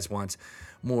 whether you guys want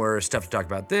more stuff to talk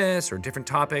about this or different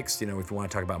topics. You know, if you want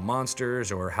to talk about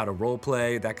monsters or how to role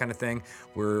play, that kind of thing.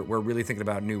 We're really thinking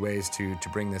about new ways to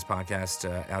bring this podcast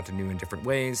out to new and different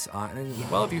ways. And as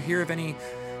well, if you hear of any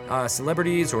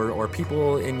celebrities or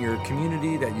people in your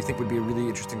community that you think would be really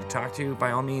interesting to talk to,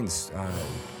 by all means,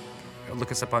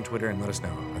 look us up on Twitter and let us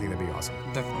know. I think that'd be awesome.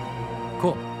 Definitely.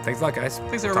 Cool. Thanks a lot, guys.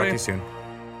 Thanks, We'll everybody. Talk to you soon.